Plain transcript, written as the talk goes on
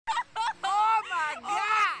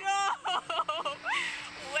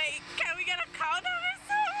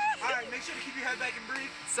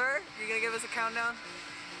give us a countdown?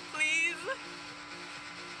 Please.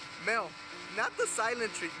 Mel, not the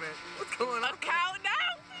silent treatment. What's going on? A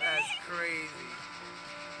countdown, please. That's crazy.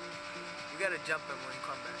 We gotta jump him when we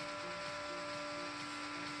come back.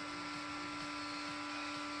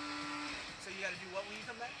 So you gotta do what when you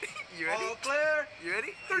come back? You ready? All clear. You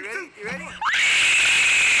ready? You ready? You ready?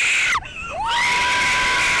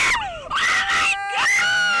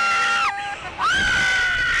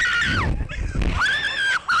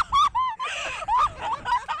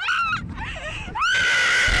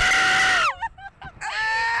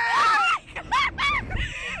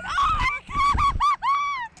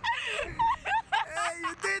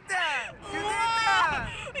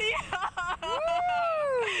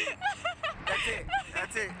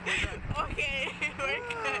 That's it. Okay, we're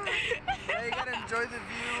good. Yeah, you gotta enjoy the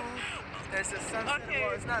view. There's a sunset. Okay.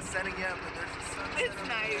 Well, it's not setting yet, but there's a sunset. It's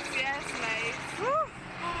nice. Yeah, it's nice. Woo!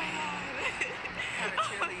 Oh my god. Kind of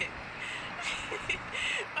chilly.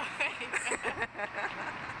 Oh my god.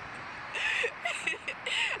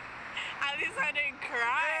 At least I didn't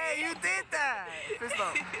cry. Hey, you did that! Fist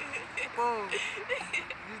bump. Boom.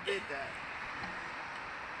 You did that.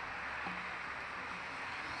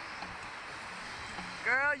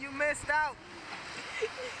 Girl, you missed out.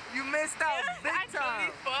 You missed out big time.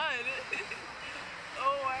 Actually fun.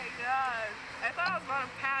 Oh my god. I thought I was gonna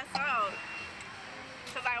pass out.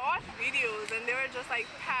 Cause I watched videos and they were just like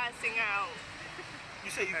passing out. You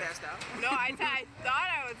say you passed out? No, I thought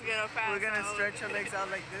I was gonna pass out. We're gonna stretch your legs out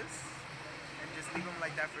like this and just leave them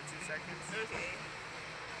like that for 2 seconds. Okay.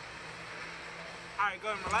 Alright, go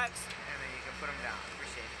and relax. And then you can put them down.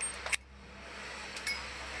 Appreciate it.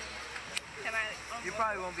 Can I? You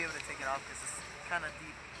probably won't be able to take it off because it's kind of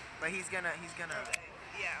deep. But he's gonna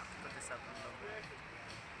Yeah. put this up a little bit.